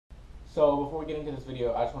So before we get into this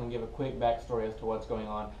video, I just want to give a quick backstory as to what's going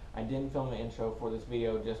on. I didn't film an intro for this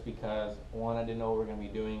video just because, one, I didn't know what we were going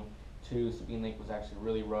to be doing. Two, Sabine Lake was actually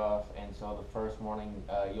really rough, and so the first morning,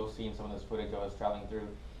 you'll see in some of this footage I was traveling through,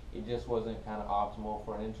 it just wasn't kind of optimal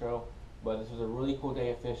for an intro. But this was a really cool day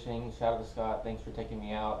of fishing. Shout out to Scott, thanks for taking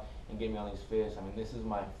me out and getting me on these fish. I mean, this is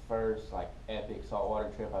my first like epic saltwater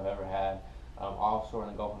trip I've ever had, offshore in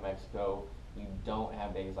the Gulf of Mexico. You don't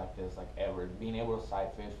have days like this, like ever. Being able to sight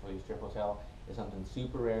fish for these triple tail is something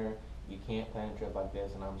super rare. You can't plan a trip like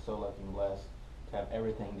this, and I'm so lucky and blessed to have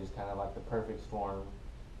everything just kind of like the perfect storm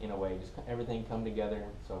in a way. Just everything come together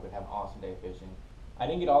so I could have an awesome day of fishing. I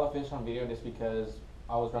didn't get all the fish on video just because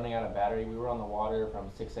I was running out of battery. We were on the water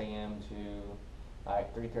from 6 a.m. to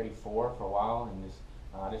like 3:34 for a while, and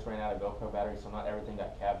I just ran out of GoPro battery, so not everything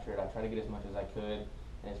got captured. I tried to get as much as I could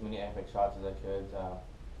and as many epic shots as I could.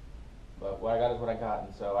 But what I got is what I got,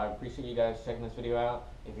 and so I appreciate you guys checking this video out.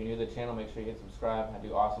 If you're new to the channel, make sure you hit subscribe. I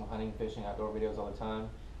do awesome hunting, fishing, outdoor videos all the time.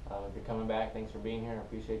 If you're coming back, thanks for being here. I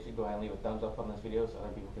appreciate you. Go ahead and leave a thumbs up on this video so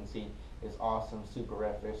other people can see this awesome, super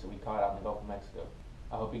rare fish that we caught out in the Gulf of Mexico.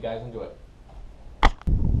 I hope you guys enjoy it.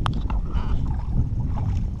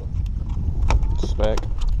 Spec.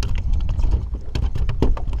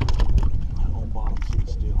 On bottom, sit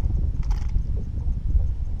still.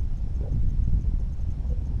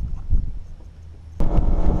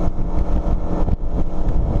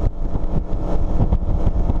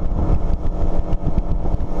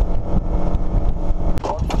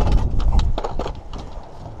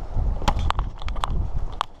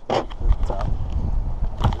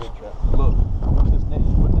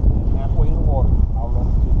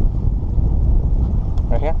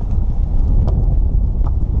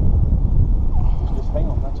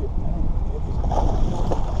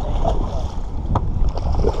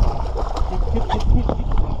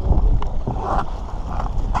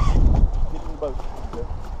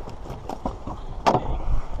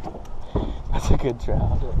 That's a good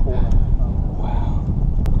trout. Wow.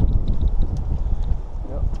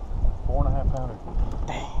 Yep. 4.5 pounder.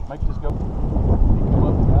 Dang. Make this go. He come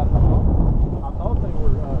up and got it. I thought they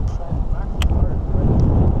were standing back on the first.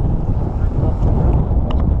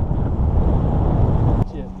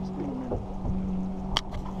 Yeah, just give me a minute.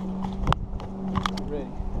 Get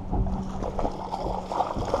ready.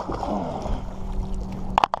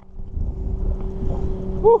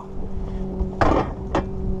 Woo.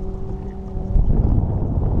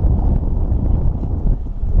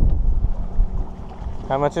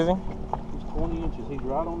 How much is he? He's 20 inches. He's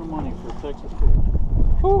right on the money for a Texas fish.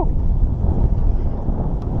 Woo.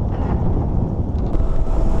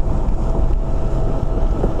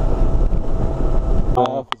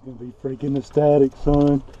 It's gonna be freaking ecstatic,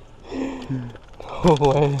 son. No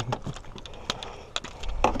way.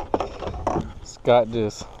 Scott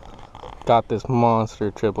just got this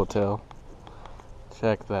monster triple tail.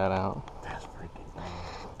 Check that out. That's freaking nice.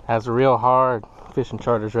 That's real hard fishing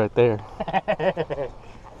charters right there.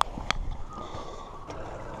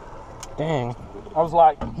 Dang. I was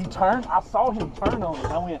like, he turned. I saw him turn on it.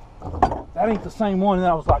 And I went, that ain't the same one. And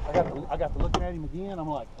I was like, I got to looking at him again. I'm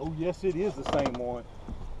like, oh yes, it is the same one.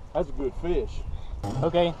 That's a good fish.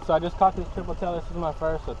 Okay, so I just caught this triple tail. This is my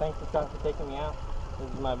first, so thanks to Scott for taking me out.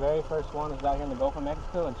 This is my very first one. It's out here in the Gulf of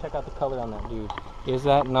Mexico, and check out the color on that dude. Is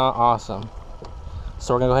that not awesome?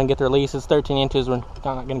 So we're gonna go ahead and get the release. It's 13 inches. We're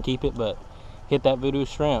not gonna keep it, but hit that voodoo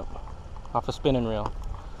shrimp off a spinning reel.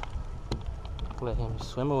 Let him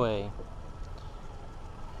swim away.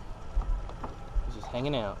 He's just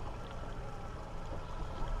hanging out.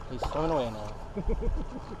 He's swimming away now.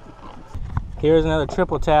 Here's another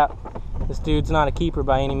triple tap. This dude's not a keeper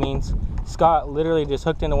by any means. Scott literally just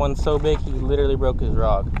hooked into one so big he literally broke his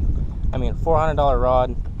rod. I mean, $400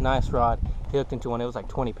 rod, nice rod. He hooked into one. It was like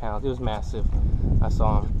 20 pounds. It was massive. I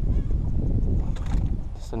saw him.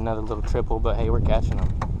 Just another little triple, but hey, we're catching them.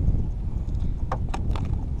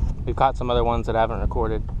 We've caught some other ones that I haven't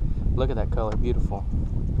recorded. Look at that color, beautiful.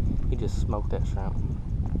 He just smoked that shrimp.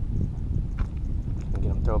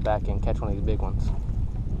 Get him, throw it back in, catch one of these big ones.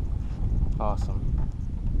 Awesome.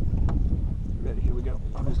 Ready? Here we go.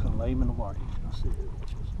 I'm just gonna lay him in the water. I'll see here.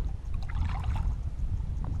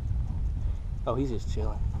 Oh, he's just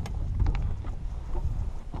chilling.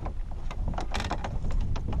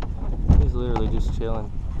 He's literally just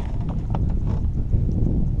chilling.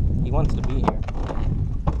 He wants to be here.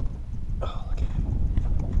 Oh, look at him.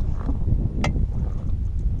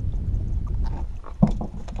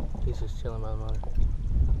 He's just chilling by the motor.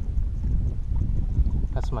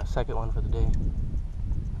 That's my second one for the day.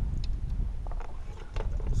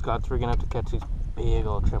 Scott's rigging up to catch these big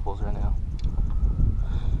old triples right now.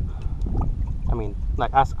 I mean,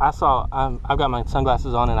 Like I saw, I've got my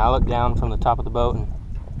sunglasses on, and I looked down from the top of the boat, and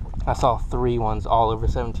I saw 3 ones all over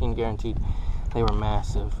 17 guaranteed. They were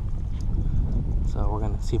massive. So we're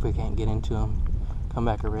gonna see if we can't get into them, come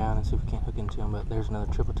back around and see if we can't hook into them. But there's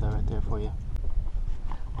another triple tail right there for you.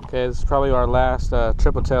 Okay, this is probably our last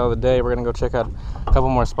triple tail of the day. We're gonna go check out a couple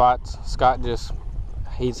more spots. Scott just,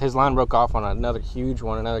 his line broke off on another huge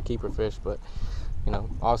one, another keeper fish. But you know,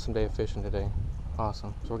 awesome day of fishing today.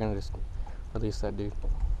 Awesome. So we're gonna just release that dude.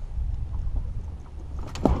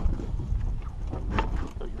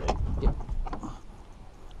 Are you ready? Yep.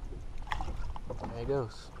 There he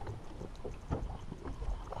goes.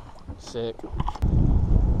 Sick.